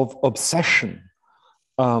of obsession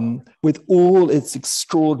with all its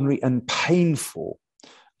extraordinary and painful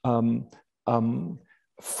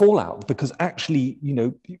fallout, because actually,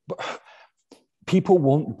 people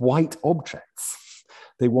want white objects.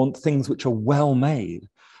 They want things which are well made,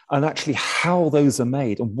 and actually how those are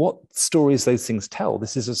made and what stories those things tell.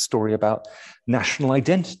 This is a story about national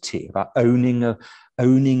identity, about owning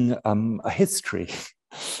a history.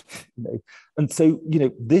 And so,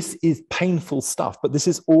 this is painful stuff, but this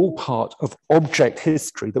is all part of object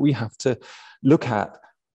history that we have to look at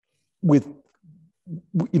with,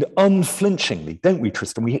 unflinchingly, don't we,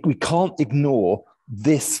 Tristram? We can't ignore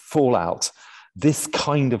this fallout, this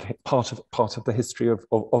kind of part of the history of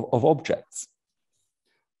objects.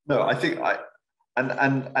 No, I think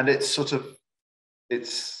and it's sort of,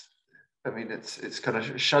 it's kind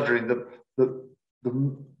of shuddering the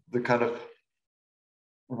kind of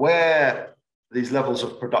where these levels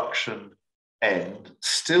of production end,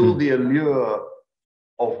 still the allure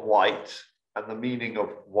of white and the meaning of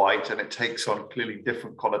white, and it takes on clearly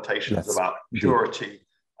different connotations about purity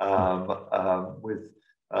with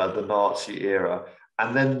the Nazi era.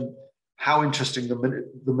 And then how interesting the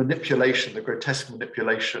manipulation, the grotesque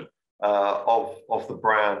manipulation of the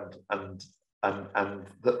brand and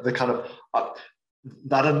the kind of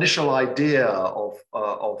that initial idea of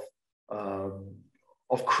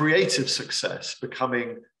creative success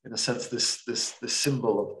becoming, in a sense, this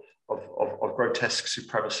symbol of grotesque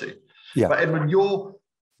supremacy. Yeah. But Edmund, your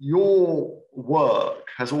work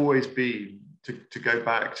has always been, to go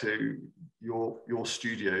back to your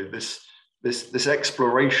studio, this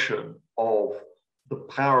exploration of the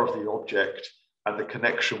power of the object and the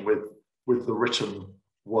connection with the written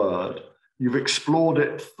word. You've explored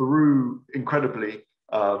it through, incredibly,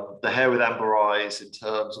 the Hare with Amber Eyes, in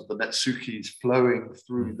terms of the Netsukis flowing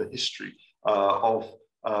through the history of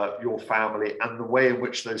your family, and the way in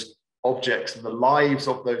which those objects and the lives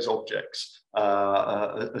of those objects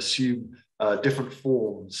assume different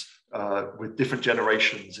forms with different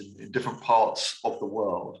generations in different parts of the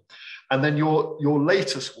world. And then your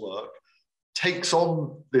latest work takes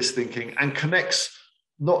on this thinking and connects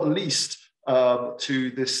not least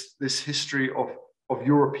to this history of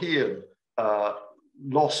European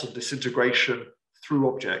loss and disintegration through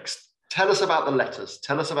objects. Tell us about the letters.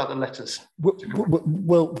 Tell us about the letters.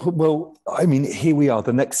 Well, I mean, here we are.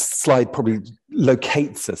 The next slide probably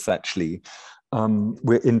locates us, actually.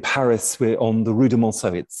 We're in Paris. We're on the Rue de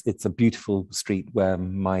Monceau. It's a beautiful street where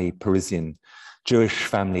my Parisian Jewish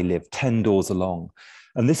family lived, 10 doors along.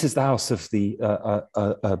 And this is the house of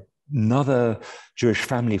another Jewish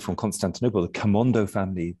family from Constantinople, the Camondo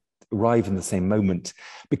family, arrive in the same moment,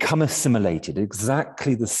 become assimilated,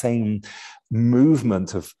 exactly the same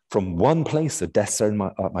movement from one place, Odessa in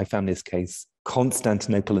my family's case,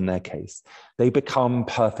 Constantinople in their case. They become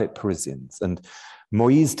perfect Parisians. And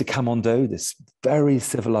Moïse de Camondo, this very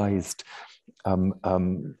civilized,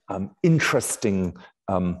 interesting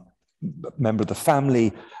member of the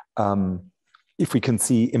family, if we can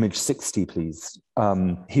see image 60, please.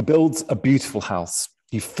 He builds a beautiful house.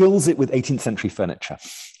 He fills it with 18th century furniture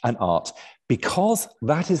and art, because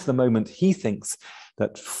that is the moment he thinks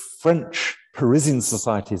that French Parisian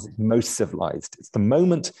society is most civilized. It's the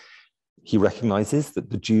moment he recognizes that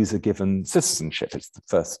the Jews are given citizenship. It's the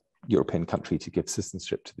first European country to give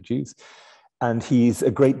citizenship to the Jews. And he's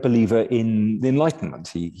a great believer in the Enlightenment.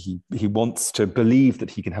 He wants to believe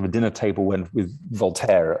that he can have a dinner table with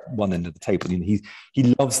Voltaire at one end of the table. You know,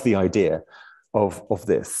 he loves the idea of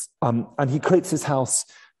this. And he creates his house,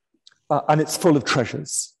 and it's full of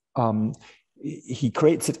treasures. He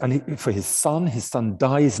creates it for his son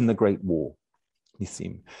dies in the Great War, you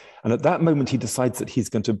see. And at that moment, he decides that he's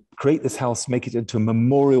going to create this house, make it into a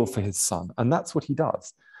memorial for his son. And that's what he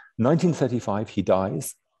does. 1935, he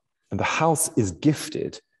dies, and the house is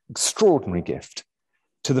gifted, extraordinary gift,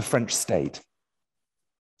 to the French state.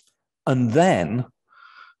 And then,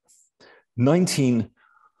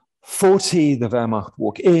 1940, the Wehrmacht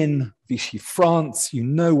walk in, Vichy France, you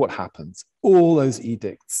know what happens. All those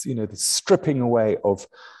edicts, you know, the stripping away of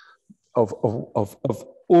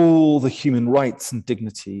all the human rights and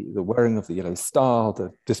dignity, the wearing of the yellow star,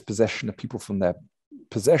 the dispossession of people from their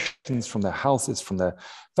possessions, from their houses, from their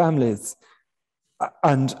families.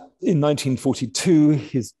 And in 1942,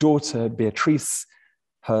 his daughter, Beatrice,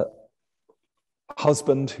 her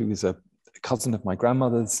husband, who is a cousin of my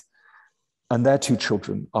grandmother's, and their two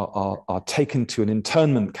children are taken to an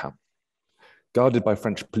internment camp, guarded by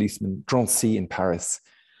French policemen, Drancy in Paris.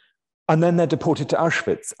 And then they're deported to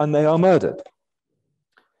Auschwitz, and they are murdered.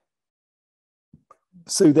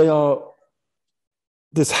 So they are,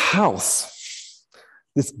 this house,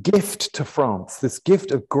 this gift to France, this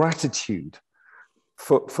gift of gratitude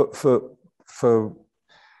for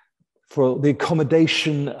the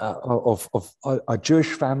accommodation of a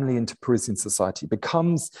Jewish family into Parisian society,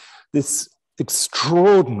 becomes this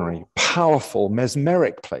extraordinary, powerful,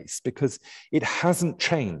 mesmeric place, because it hasn't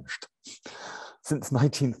changed since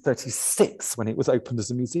 1936, when it was opened as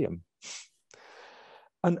a museum.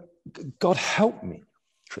 And God help me,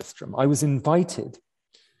 Tristram, I was invited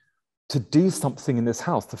to do something in this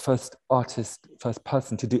house, the first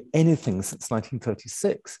person to do anything since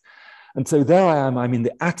 1936. And so there I am, I'm in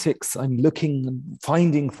the attics, I'm looking and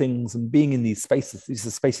finding things and being in these spaces. These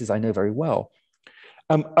are spaces I know very well.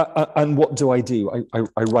 And what do?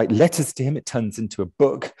 I write letters to him, it turns into a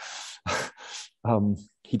book.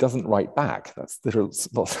 He doesn't write back, that's the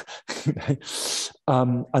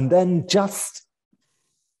and then just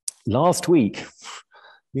last week,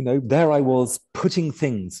 you know, there I was putting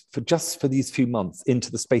things for these few months into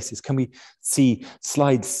the spaces. Can we see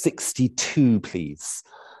slide 62, please?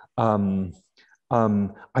 I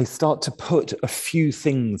start to put a few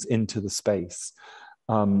things into the space,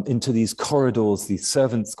 into these corridors, these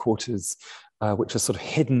servants' quarters, which are sort of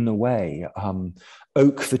hidden away,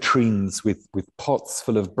 oak vitrines with pots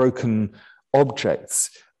full of broken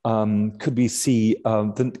objects. Could we see,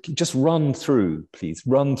 just run through, please,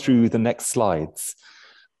 run through the next slides.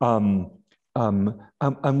 And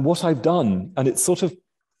what I've done, and it sort of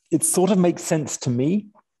makes sense to me,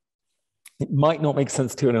 it might not make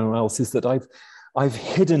sense to anyone else, is that I've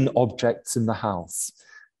hidden objects in the house.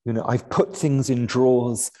 You know, I've put things in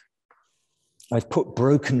drawers, I've put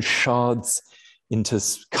broken shards into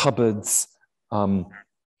cupboards. I've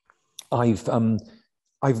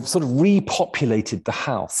sort of repopulated the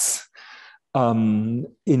house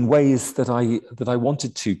in ways that I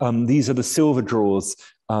wanted to. These are the silver drawers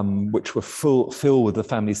which were filled with the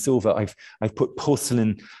family silver. I've put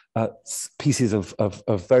porcelain pieces of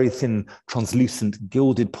very thin, translucent,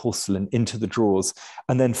 gilded porcelain into the drawers.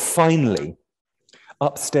 And then finally,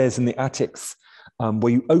 upstairs in the attics,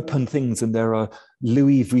 where you open things and there are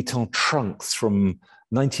Louis Vuitton trunks from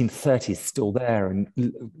 1930s still there, and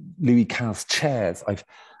Louis XV chairs.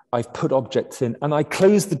 I've put objects in, and I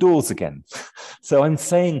close the doors again. So I'm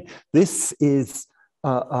saying this is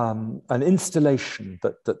an installation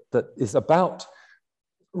that is about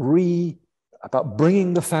bringing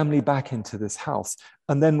the family back into this house,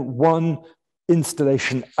 and then one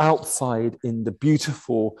installation outside in the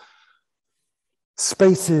beautiful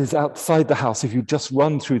spaces outside the house. If you just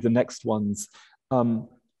run through the next ones,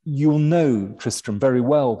 you'll know, Tristram, very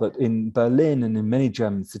well that in Berlin and in many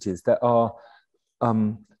German cities there are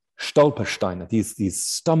Stolpersteine, these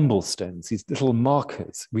stumble stones, these little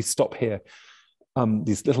markers. We stop here.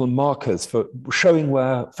 These little markers for showing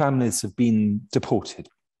where families have been deported,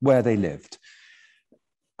 where they lived.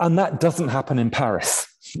 And that doesn't happen in Paris.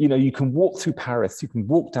 You know, you can walk through Paris, you can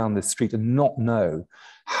walk down this street and not know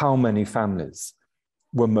how many families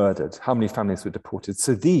were murdered, how many families were deported.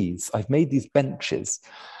 So I've made these benches.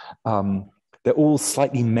 They're all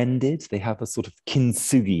slightly mended. They have a sort of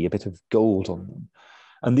kintsugi, a bit of gold on them.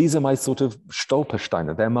 And these are my sort of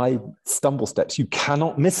Stolpersteine. They're my stumble steps. You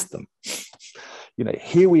cannot miss them. You know,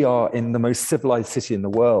 here we are in the most civilized city in the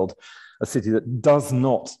world, a city that does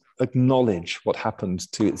not acknowledge what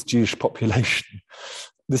happened to its Jewish population.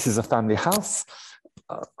 This is a family house.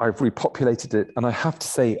 I've repopulated it. And I have to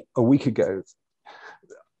say, a week ago,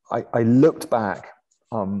 I looked back.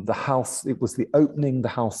 The house, it was the opening. The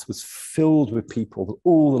house was filled with people.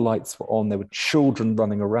 All the lights were on. There were children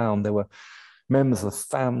running around. There were members of the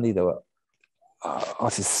family. There were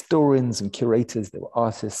art historians and curators. There were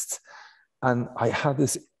artists. And I had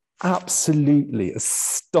this absolutely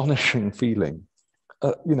astonishing feeling,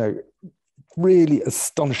 you know, really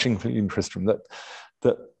astonishing feeling, Tristram, that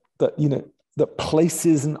you know, that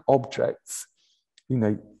places and objects, you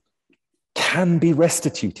know, can be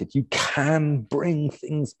restituted. You can bring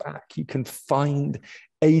things back. You can find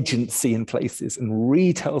agency in places and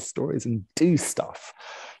retell stories and do stuff.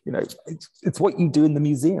 You know, it's what you do in the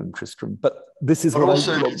museum, Tristram. But this is what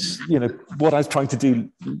I was trying to do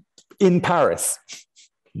in Paris.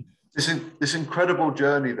 This incredible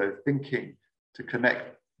journey, though, thinking to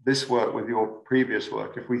connect this work with your previous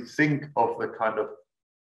work. If we think of the kind of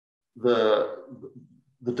the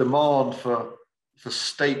demand for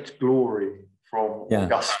state glory from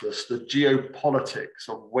Augustus, the geopolitics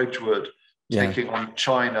of Wedgwood taking on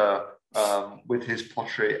China with his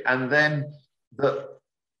pottery, and then the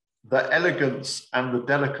elegance and the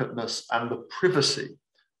delicateness and the privacy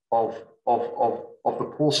of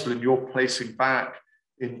the porcelain you're placing back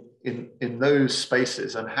in those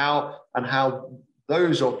spaces, and how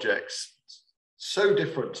those objects, so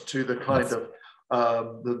different to the kind of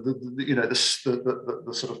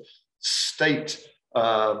the sort of state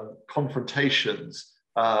confrontations,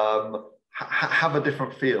 have a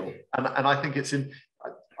different feel, and I think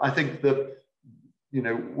I think that, you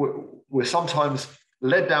know, we're sometimes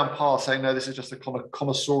led down paths saying, no, this is just a kind of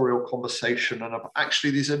connoissorial conversation, and actually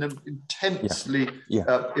these are intensely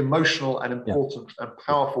emotional and important and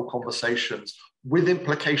powerful conversations with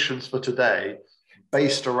implications for today,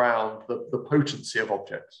 based around the potency of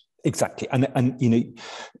objects. Exactly, and you know,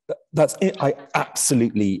 that's it. I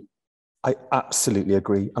absolutely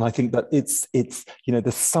agree, and I think that it's you know,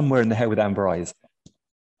 there's Somewhere in the Hare with Amber Eyes.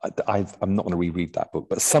 I'm not going to reread that book,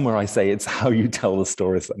 but somewhere I say it's how you tell the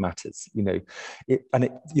stories that matters. You know,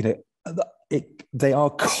 they are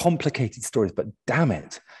complicated stories, but damn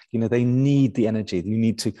it, you know, they need the energy. You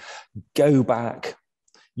need to go back.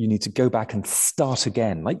 You need to go back and start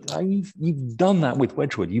again. Like you've done that with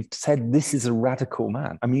Wedgwood. You've said this is a radical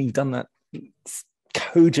man. I mean, you've done that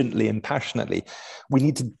cogently and passionately. We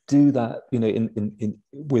need to do that, you know,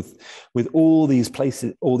 with all these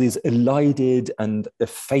places, all these elided and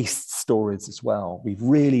effaced stories as well. We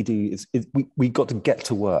really do. We've got to get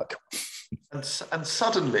to work. And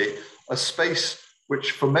suddenly, a space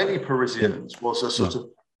which for many Parisians was a sort of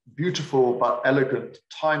beautiful but elegant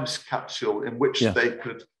times capsule in which they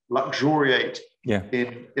could luxuriate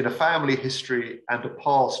in a family history and a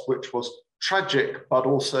past which was tragic but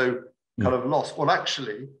also kind of lost. Well,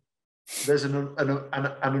 actually, there's an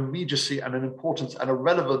immediacy and an importance and a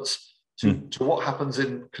relevance to what happens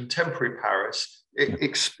in contemporary Paris,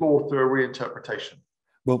 explored through a reinterpretation.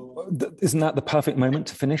 Well, isn't that the perfect moment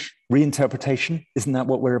to finish? Reinterpretation, isn't that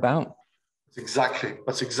what we're about?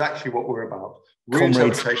 That's exactly what we're about.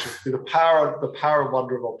 reinterpretation through the power and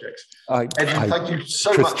wonder of objects. Edmund, thank you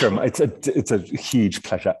so Tristram, much. It's a huge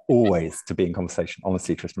pleasure always to be in conversation.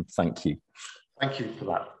 Honestly, Tristram, thank you. Thank you for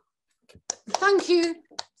that. Thank you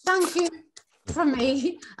from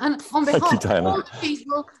me, and on behalf of all the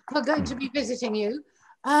people who are going to be visiting you.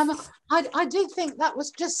 I did think that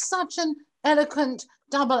was just such an eloquent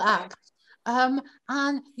double act, and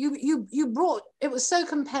you brought, it was so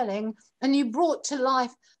compelling, and you brought to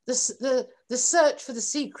life the search for the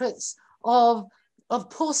secrets of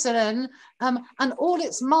porcelain, and all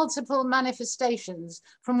its multiple manifestations,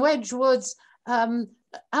 from Wedgwood's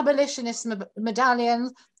abolitionist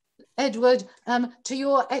medallion, Edward, to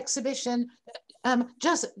your exhibition,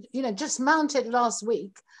 just mounted last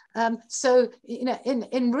week. So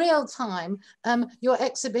in real time, your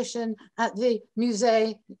exhibition at the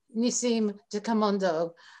Musée Nissim de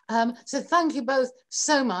Camondo. So thank you both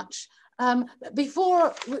so much.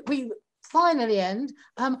 Before we finally end,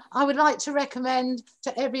 I would like to recommend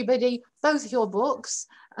to everybody both your books.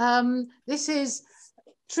 This is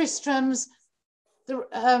Tristram's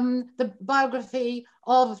the biography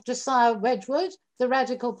of Josiah Wedgwood, the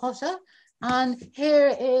radical potter, and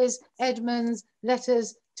here is Edmund's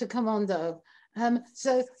letters to Camondo.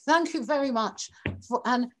 So thank you very much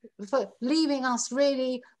for leaving us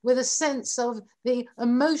really with a sense of the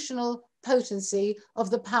emotional potency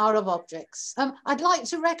of the power of objects. I'd like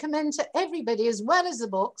to recommend to everybody, as well as the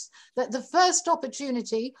books, that the first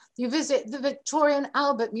opportunity you visit the Victoria and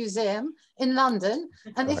Albert Museum in London,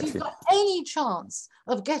 and if you've got any chance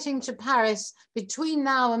of getting to Paris between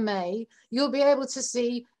now and May, you'll be able to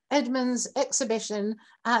see Edmund's exhibition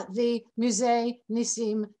at the Musée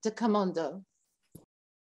Nissim de Camondo.